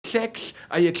sex,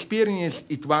 I experienced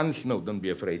it once. No, don't be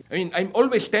afraid. I mean, I'm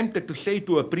always tempted to say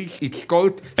to a priest, it's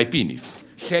called my penis.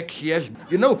 Sex, yes.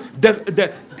 You know,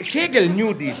 Hegel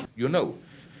knew this, you know.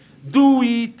 Do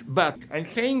it, but I'm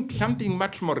saying something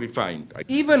much more refined.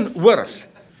 Even worse,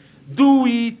 do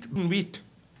it with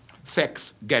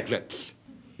sex gadgets.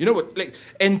 You know what? Like,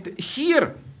 and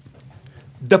here,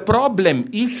 the problem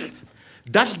is,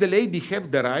 does the lady have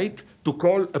the right to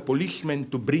call a policeman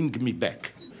to bring me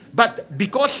back? But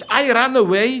because I ran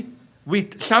away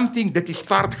with something that is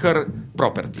part her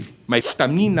property, my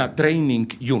stamina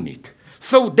training unit.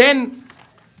 So then,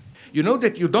 you know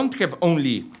that you don't have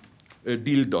only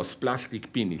dildos,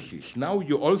 plastic penises. Now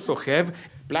you also have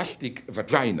plastic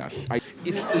vaginas.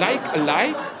 It's like a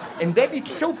light, and then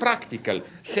it's so practical.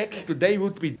 Sex today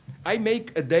would be, I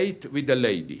make a date with a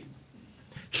lady.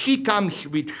 She comes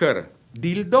with her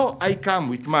dildo, I come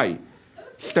with my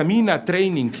stamina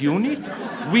training unit.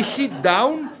 We sit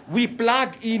down, we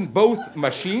plug in both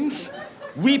machines,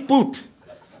 we put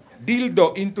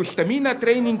dildo into stamina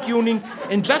training unit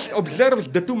and just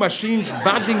observe the two machines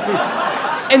buzzing with,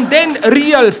 and then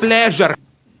real pleasure.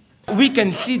 We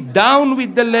can sit down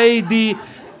with the lady,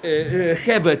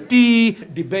 have a tea,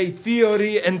 debate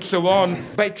theory, and so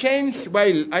on. By chance,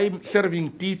 while I'm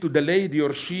serving tea to the lady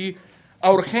or she,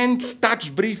 our hands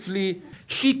touch briefly.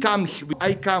 She comes,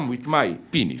 I come with my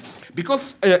penis.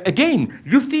 Because, again,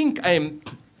 you think I'm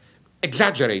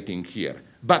exaggerating here,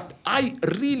 but I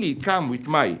really come with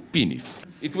my penis.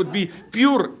 It would be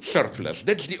pure surplus.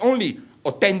 That's the only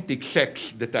authentic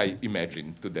sex that I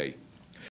imagine today.